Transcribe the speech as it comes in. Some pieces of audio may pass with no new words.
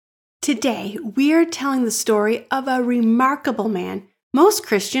Today, we're telling the story of a remarkable man most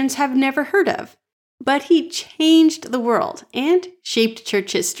Christians have never heard of, but he changed the world and shaped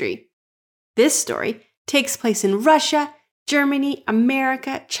church history. This story takes place in Russia, Germany,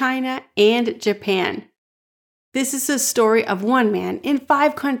 America, China, and Japan. This is a story of one man in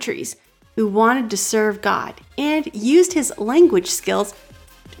 5 countries who wanted to serve God and used his language skills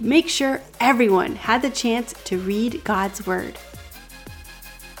to make sure everyone had the chance to read God's Word.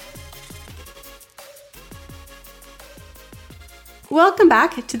 Welcome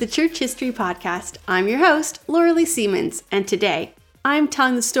back to the Church History Podcast. I'm your host, Laura Lee Siemens, and today I'm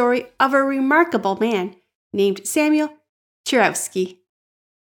telling the story of a remarkable man named Samuel Schereschewsky.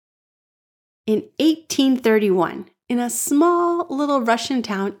 In 1831, in a small little Russian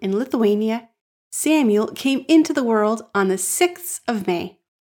town in Lithuania, Samuel came into the world on the 6th of May.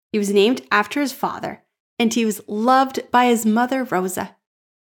 He was named after his father, and he was loved by his mother, Rosa.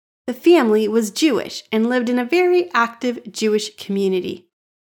 The family was Jewish and lived in a very active Jewish community.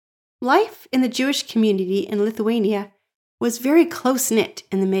 Life in the Jewish community in Lithuania was very close-knit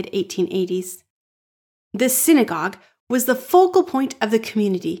in the mid-1880s. The synagogue was the focal point of the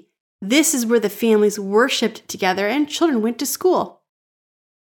community. This is where the families worshipped together and children went to school.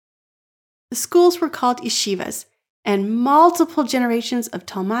 The schools were called yeshivas, and multiple generations of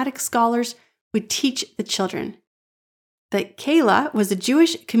Talmudic scholars would teach the children. The Kehillah was a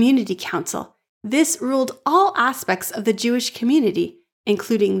Jewish community council. This ruled all aspects of the Jewish community,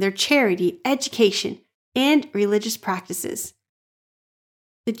 including their charity, education, and religious practices.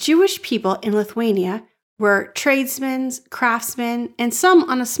 The Jewish people in Lithuania were tradesmen, craftsmen, and some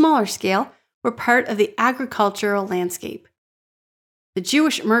on a smaller scale were part of the agricultural landscape. The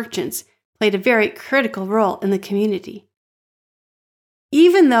Jewish merchants played a very critical role in the community.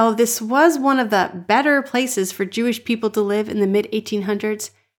 Even though this was one of the better places for Jewish people to live in the mid-1800s,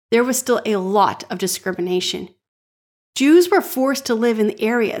 there was still a lot of discrimination. Jews were forced to live in the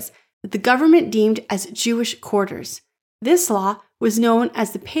areas that the government deemed as Jewish quarters. This law was known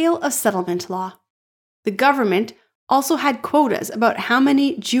as the Pale of Settlement Law. The government also had quotas about how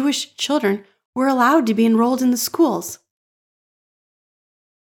many Jewish children were allowed to be enrolled in the schools.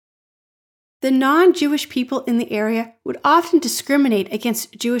 The non-Jewish people in the area would often discriminate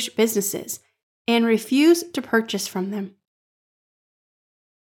against Jewish businesses and refuse to purchase from them.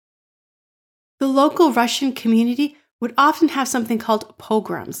 The local Russian community would often have something called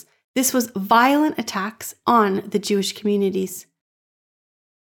pogroms. This was violent attacks on the Jewish communities.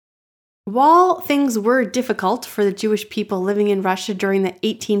 While things were difficult for the Jewish people living in Russia during the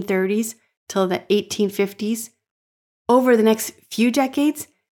 1830s till the 1850s, over the next few decades,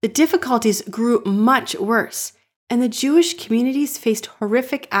 the difficulties grew much worse, and the Jewish communities faced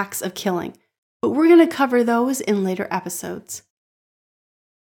horrific acts of killing, but we're going to cover those in later episodes.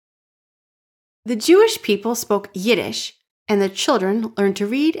 The Jewish people spoke Yiddish, and the children learned to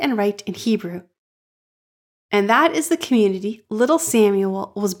read and write in Hebrew. And that is the community little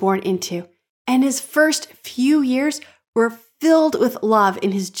Samuel was born into, and his first few years were filled with love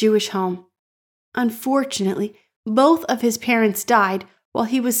in his Jewish home. Unfortunately, both of his parents died while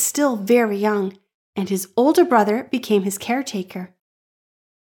he was still very young, and his older brother became his caretaker.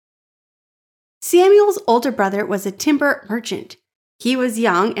 Samuel's older brother was a timber merchant. He was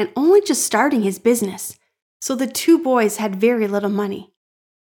young and only just starting his business, so the 2 boys had very little money.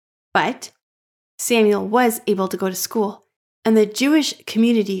 But Samuel was able to go to school, and the Jewish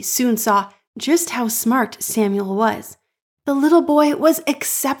community soon saw just how smart Samuel was. The little boy was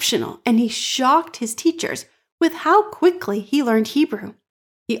exceptional, and he shocked his teachers with how quickly he learned Hebrew.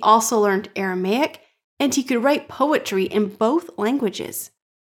 He also learned Aramaic, and he could write poetry in both languages.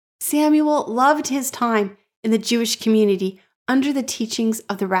 Samuel loved his time in the Jewish community under the teachings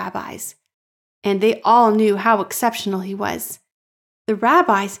of the rabbis, and they all knew how exceptional he was. The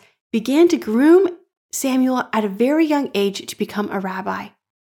rabbis began to groom Samuel at a very young age to become a rabbi.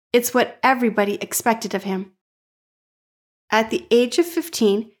 It's what everybody expected of him. At the age of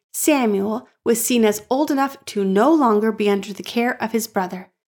 15, Samuel was seen as old enough to no longer be under the care of his brother.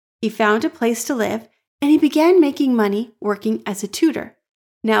 He found a place to live, and he began making money working as a tutor.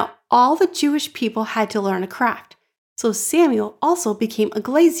 Now, all the Jewish people had to learn a craft, so Samuel also became a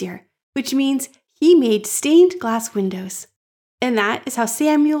glazier, which means he made stained glass windows. And that is how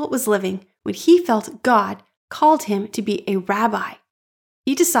Samuel was living when he felt God called him to be a rabbi.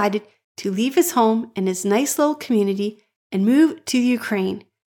 He decided to leave his home and his nice little community and move to the Ukraine,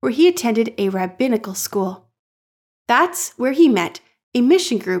 where he attended a rabbinical school. That's where he met a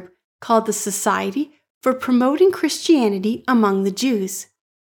mission group called the Society for Promoting Christianity Among the Jews.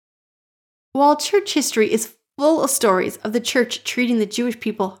 While church history is full of stories of the church treating the Jewish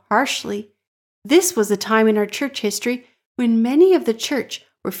people harshly. This was a time in our church history when many of the church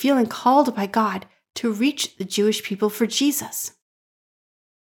were feeling called by God to reach the Jewish people for Jesus.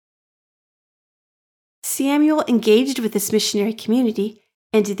 Samuel engaged with this missionary community,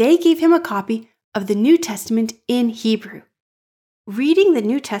 and they gave him a copy of the New Testament in Hebrew. Reading the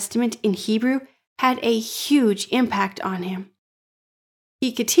New Testament in Hebrew had a huge impact on him.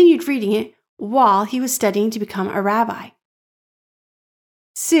 He continued reading it while he was studying to become a rabbi.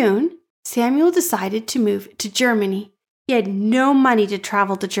 Soon, Samuel decided to move to Germany. He had no money to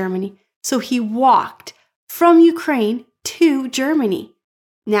travel to Germany, so he walked from Ukraine to Germany.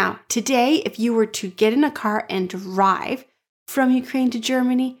 Now, today, if you were to get in a car and drive from Ukraine to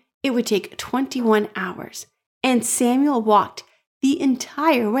Germany, it would take 21 hours, and Samuel walked the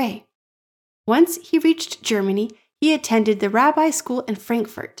entire way. Once he reached Germany, he attended the rabbi school in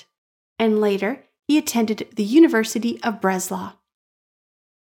Frankfurt, and later he attended the University of Breslau.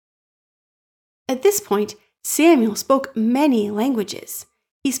 At this point, Samuel spoke many languages.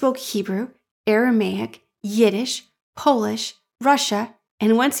 He spoke Hebrew, Aramaic, Yiddish, Polish, Russian,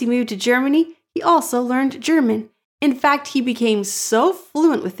 and once he moved to Germany, he also learned German. In fact, he became so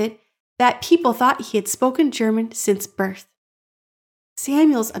fluent with it that people thought he had spoken German since birth.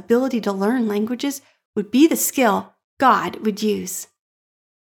 Samuel's ability to learn languages would be the skill God would use.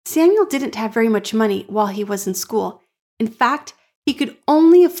 Samuel didn't have very much money while he was in school. In fact, he could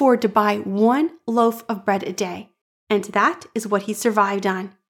only afford to buy 1 loaf of bread a day, and that is what he survived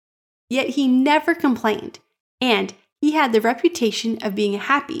on. Yet he never complained, and he had the reputation of being a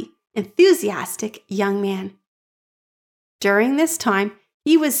happy, enthusiastic young man. During this time,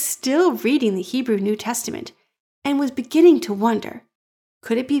 he was still reading the Hebrew New Testament and was beginning to wonder,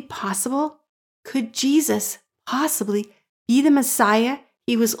 could it be possible? Could Jesus possibly be the Messiah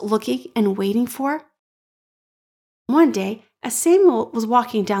he was looking and waiting for? One day, as Samuel was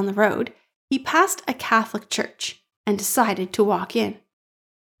walking down the road, he passed a Catholic church and decided to walk in.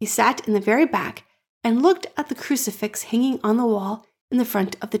 He sat in the very back and looked at the crucifix hanging on the wall in the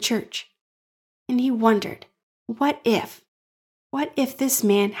front of the church. And he wondered, what if this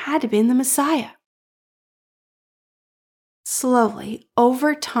man had been the Messiah? Slowly,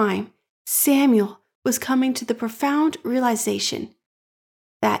 over time, Samuel was coming to the profound realization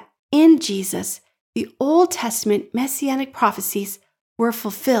that in Jesus, the Old Testament messianic prophecies were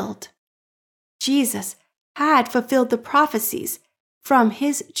fulfilled. Jesus had fulfilled the prophecies from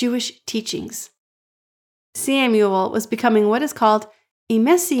his Jewish teachings. Samuel was becoming what is called a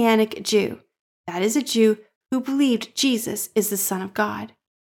Messianic Jew. That is a Jew who believed Jesus is the Son of God.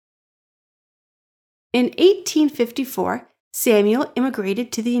 In 1854, Samuel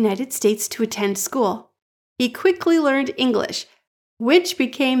immigrated to the United States to attend school. He quickly learned English, which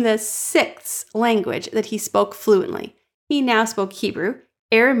became the 6th language that he spoke fluently. He now spoke Hebrew,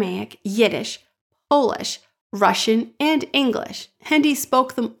 Aramaic, Yiddish, Polish, Russian, and English, and he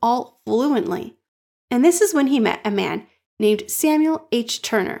spoke them all fluently. And this is when he met a man named Samuel H.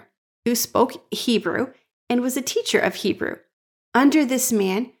 Turner, who spoke Hebrew and was a teacher of Hebrew. Under this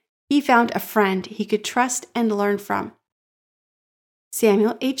man, he found a friend he could trust and learn from.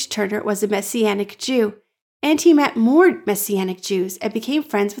 Samuel H. Turner was a Messianic Jew, and he met more Messianic Jews and became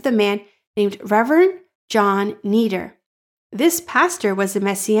friends with a man named Reverend John Nieder. This pastor was a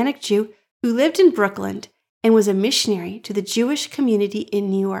Messianic Jew who lived in Brooklyn and was a missionary to the Jewish community in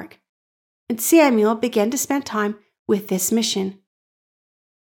New York. And Samuel began to spend time with this mission.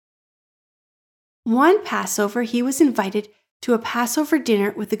 One Passover, he was invited to a Passover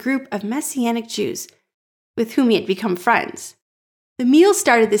dinner with a group of Messianic Jews with whom he had become friends. The meal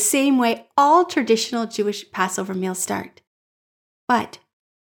started the same way all traditional Jewish Passover meals start. But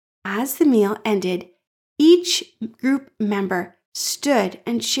as the meal ended, each group member stood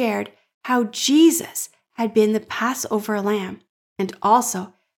and shared how Jesus had been the Passover lamb and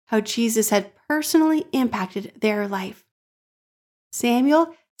also how Jesus had personally impacted their life.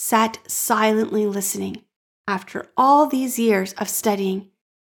 Samuel sat silently listening. After all these years of studying,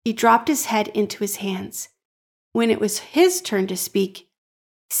 he dropped his head into his hands. When it was his turn to speak, he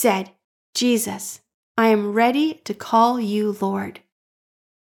said, "Jesus, I am ready to call you Lord."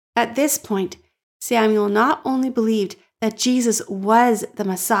 At this point, Samuel not only believed that Jesus was the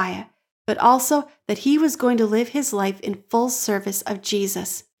Messiah, but also that he was going to live his life in full service of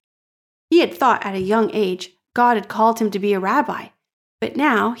Jesus. He had thought at a young age God had called him to be a rabbi, but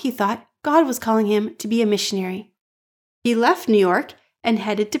now he thought God was calling him to be a missionary. He left New York and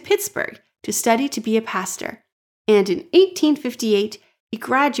headed to Pittsburgh to study to be a pastor, and in 1858 he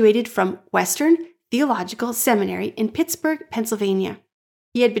graduated from Western Theological Seminary in Pittsburgh, Pennsylvania.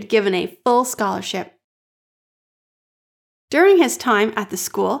 He had been given a full scholarship. During his time at the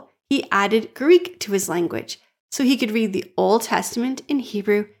school, he added Greek to his language so he could read the Old Testament in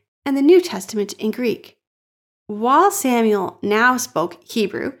Hebrew and the New Testament in Greek. While Samuel now spoke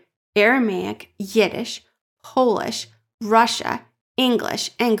Hebrew, Aramaic, Yiddish, Polish, Russia,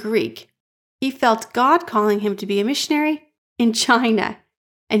 English, and Greek, he felt God calling him to be a missionary in China,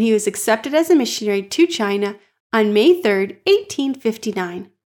 and he was accepted as a missionary to China on May 3rd,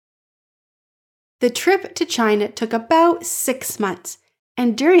 1859. The trip to China took about 6 months,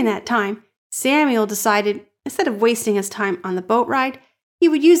 and during that time, Samuel decided instead of wasting his time on the boat ride, he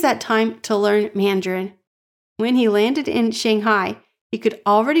would use that time to learn Mandarin. When he landed in Shanghai, he could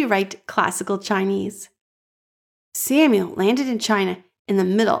already write classical Chinese. Samuel landed in China in the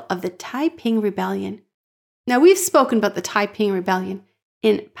middle of the Taiping Rebellion. Now, we've spoken about the Taiping Rebellion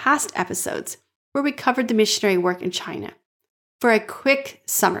in past episodes where we covered the missionary work in China. For a quick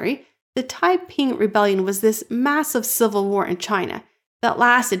summary, the Taiping Rebellion was this massive civil war in China that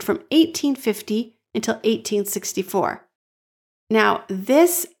lasted from 1850 until 1864. Now,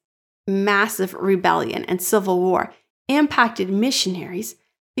 this massive rebellion and civil war impacted missionaries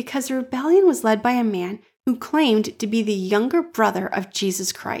because the rebellion was led by a man who claimed to be the younger brother of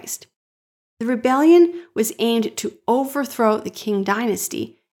Jesus Christ. The rebellion was aimed to overthrow the Qing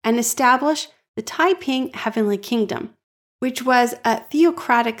dynasty and establish the Taiping Heavenly Kingdom, which was a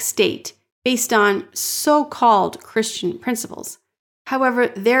theocratic state based on so-called Christian principles. However,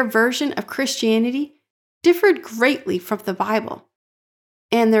 their version of Christianity differed greatly from the Bible,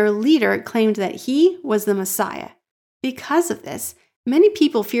 and their leader claimed that he was the Messiah. Because of this, many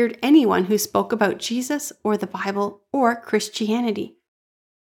people feared anyone who spoke about Jesus or the Bible or Christianity.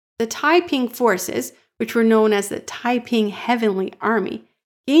 The Taiping forces, which were known as the Taiping Heavenly Army,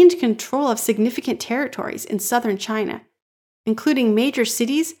 gained control of significant territories in southern China, including major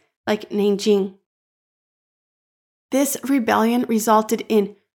cities like Nanjing. This rebellion resulted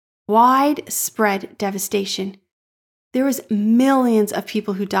in widespread devastation. There was millions of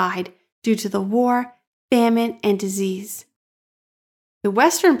people who died due to the war, famine, and disease. The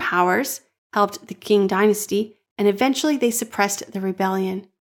Western powers helped the Qing dynasty, and eventually they suppressed the rebellion.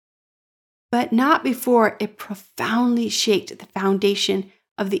 But not before it profoundly shaked the foundation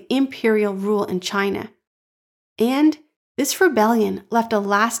of the imperial rule in China. And this rebellion left a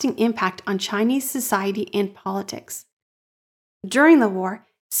lasting impact on Chinese society and politics. During the war,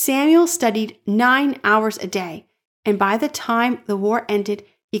 Samuel studied 9 hours a day, and by the time the war ended,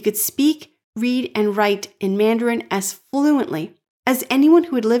 he could speak, read, and write in Mandarin as fluently as anyone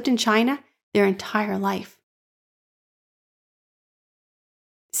who had lived in China their entire life.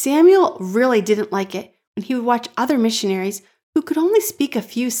 Samuel really didn't like it when he would watch other missionaries who could only speak a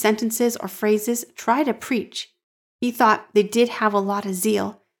few sentences or phrases try to preach. He thought they did have a lot of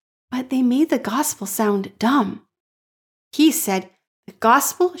zeal, but they made the gospel sound dumb. He said the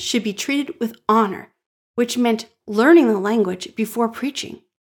gospel should be treated with honor, which meant learning the language before preaching.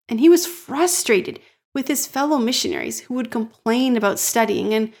 And he was frustrated with his fellow missionaries who would complain about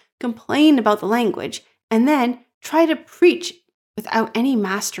studying and complain about the language, and then try to preach without any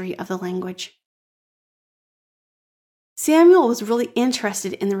mastery of the language. Samuel was really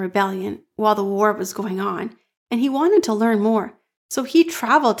interested in the rebellion while the war was going on, and he wanted to learn more, so he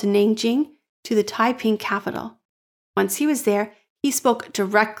traveled to Nanjing, to the Taiping capital. Once he was there, he spoke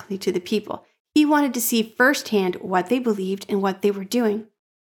directly to the people. He wanted to see firsthand what they believed and what they were doing.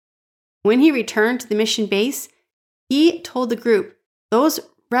 When he returned to the mission base, he told the group, those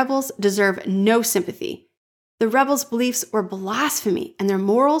rebels deserve no sympathy. The rebels' beliefs were blasphemy and their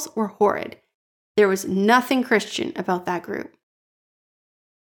morals were horrid. There was nothing Christian about that group.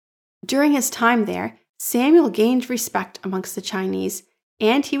 During his time there, Samuel gained respect amongst the Chinese,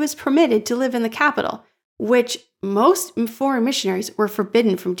 and he was permitted to live in the capital, which most foreign missionaries were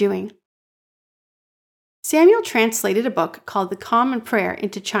forbidden from doing. Samuel translated a book called The Common Prayer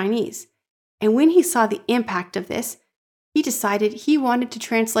into Chinese, and when he saw the impact of this, he decided he wanted to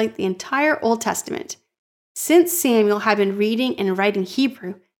translate the entire Old Testament. Since Samuel had been reading and writing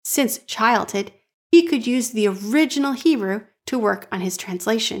Hebrew since childhood, he could use the original Hebrew to work on his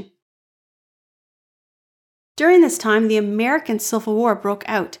translation. During this time, the American Civil War broke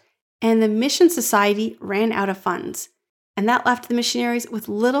out, and the Mission Society ran out of funds, and that left the missionaries with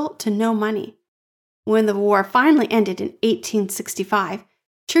little to no money. When the war finally ended in 1865,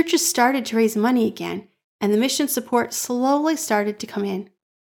 churches started to raise money again, and the mission support slowly started to come in.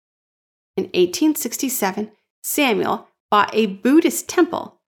 In 1867, Samuel bought a Buddhist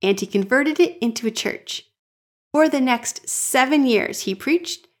temple, and he converted it into a church. For the next 7 years, he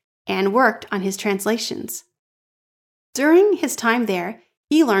preached and worked on his translations. During his time there,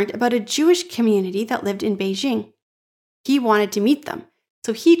 he learned about a Jewish community that lived in Beijing. He wanted to meet them,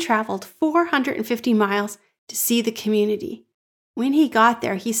 so he traveled 450 miles to see the community. When he got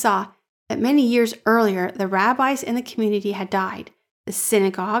there, he saw that many years earlier, the rabbis in the community had died, the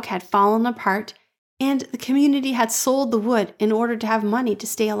synagogue had fallen apart, and the community had sold the wood in order to have money to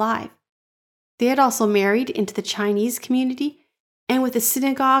stay alive. They had also married into the Chinese community, and with the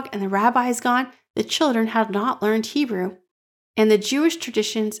synagogue and the rabbis gone, the children had not learned Hebrew, and the Jewish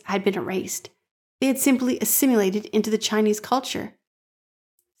traditions had been erased. They had simply assimilated into the Chinese culture.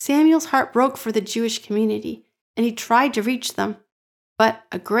 Samuel's heart broke for the Jewish community, and he tried to reach them, but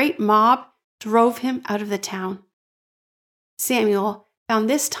a great mob drove him out of the town. Samuel found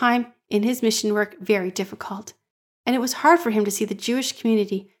this time in his mission work very difficult, and it was hard for him to see the Jewish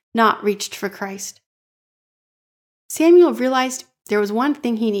community not reached for Christ. Samuel realized there was one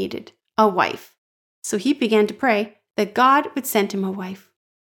thing he needed, a wife, so he began to pray that God would send him a wife.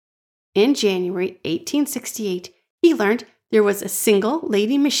 In January 1868, he learned there was a single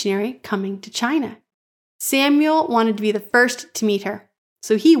lady missionary coming to China. Samuel wanted to be the first to meet her,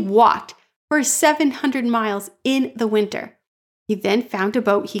 so he walked for 700 miles in the winter. He then found a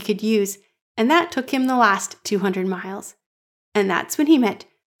boat he could use, and that took him the last 200 miles. And that's when he met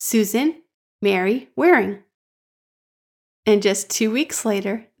Susan Mary Waring. And just 2 weeks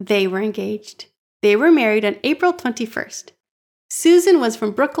later, they were engaged. They were married on April 21st. Susan was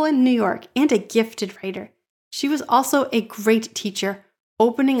from Brooklyn, New York, and a gifted writer. She was also a great teacher,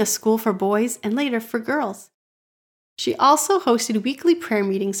 opening a school for boys and later for girls. She also hosted weekly prayer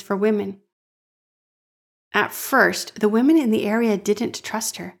meetings for women. At first, the women in the area didn't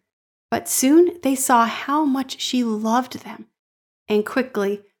trust her, but soon they saw how much she loved them. And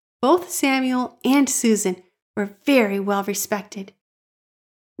quickly, both Samuel and Susan were very well respected.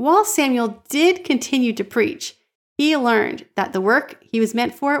 While Samuel did continue to preach, he learned that the work he was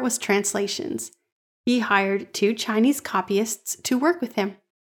meant for was translations. He hired 2 Chinese copyists to work with him,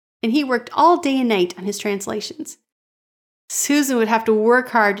 and he worked all day and night on his translations. Susan would have to work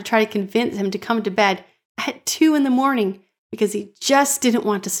hard to try to convince him to come to bed at 2 a.m. because he just didn't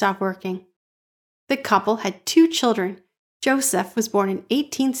want to stop working. The couple had 2 children. Joseph was born in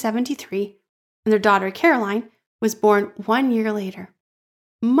 1873, and their daughter Caroline was born 1 year later.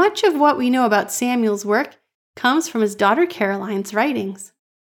 Much of what we know about Samuel's work comes from his daughter Caroline's writings.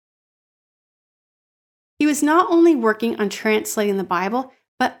 He was not only working on translating the Bible,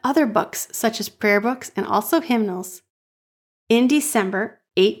 but other books such as prayer books and also hymnals. In December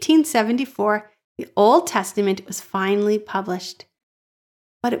 1874, the Old Testament was finally published.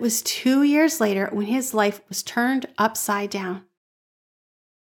 But it was 2 years later when his life was turned upside down.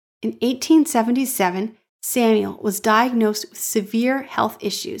 In 1877, Samuel was diagnosed with severe health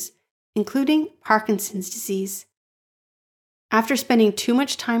issues, including Parkinson's disease. After spending too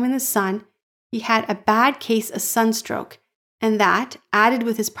much time in the sun, he had a bad case of sunstroke, and that, added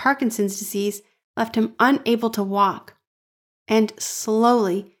with his Parkinson's disease, left him unable to walk. And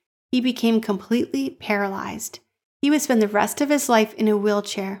slowly, he became completely paralyzed. He would spend the rest of his life in a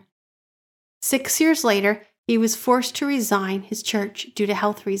wheelchair. 6 years later, he was forced to resign his church due to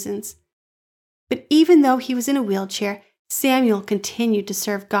health reasons. But even though he was in a wheelchair, Samuel continued to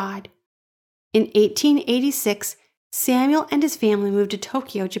serve God. In 1886, Samuel and his family moved to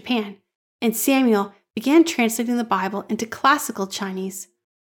Tokyo, Japan, and Samuel began translating the Bible into classical Chinese.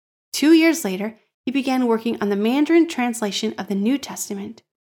 2 years later, he began working on the Mandarin translation of the New Testament.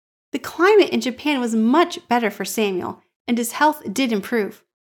 The climate in Japan was much better for Samuel, and his health did improve.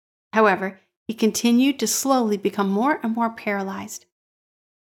 However, he continued to slowly become more and more paralyzed.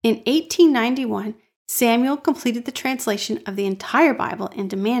 In 1891, Samuel completed the translation of the entire Bible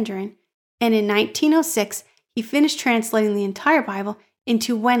into Mandarin, and in 1906, he finished translating the entire Bible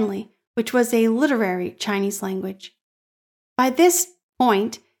into Wenli, which was a literary Chinese language. By this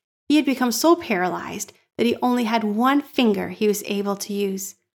point, he had become so paralyzed that he only had one finger he was able to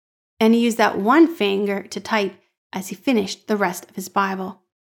use, and he used that one finger to type as he finished the rest of his Bible.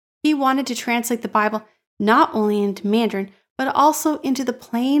 He wanted to translate the Bible not only into Mandarin, but also into the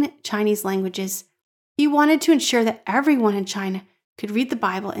plain Chinese languages. He wanted to ensure that everyone in China could read the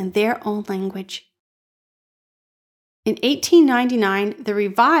Bible in their own language. In 1899, the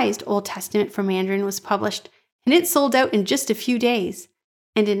revised Old Testament for Mandarin was published, and it sold out in just a few days.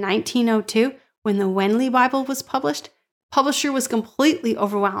 And in 1902, when the Wenli Bible was published, the publisher was completely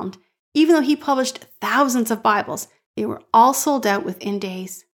overwhelmed. Even though he published thousands of Bibles, they were all sold out within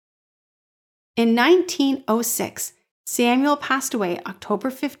days. In 1906, Samuel passed away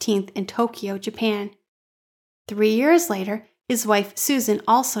October 15th in Tokyo, Japan. 3 years later, his wife Susan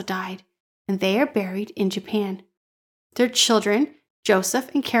also died, and they are buried in Japan. Their children,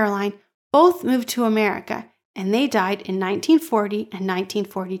 Joseph and Caroline, both moved to America, and they died in 1940 and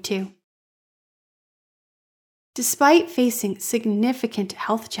 1942. Despite facing significant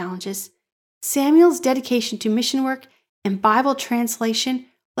health challenges, Samuel's dedication to mission work and Bible translation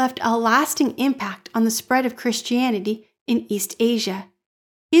left a lasting impact on the spread of Christianity in East Asia.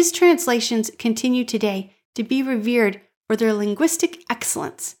 His translations continue today to be revered for their linguistic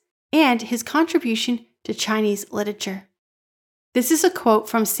excellence and his contribution to Chinese literature. This is a quote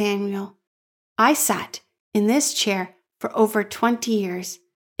from Samuel. "I sat in this chair for over 20 years.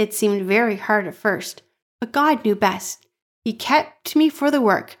 It seemed very hard at first, but God knew best. He kept me for the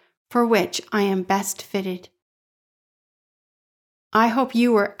work for which I am best fitted." I hope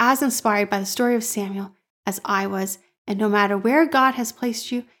you were as inspired by the story of Samuel as I was, and no matter where God has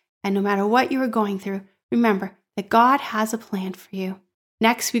placed you, and no matter what you are going through, remember that God has a plan for you.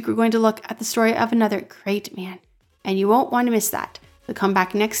 Next week, we're going to look at the story of another great man, and you won't want to miss that. So come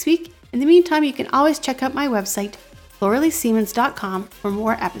back next week. In the meantime, you can always check out my website, FlorallySiemens.com, for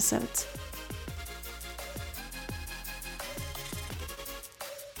more episodes.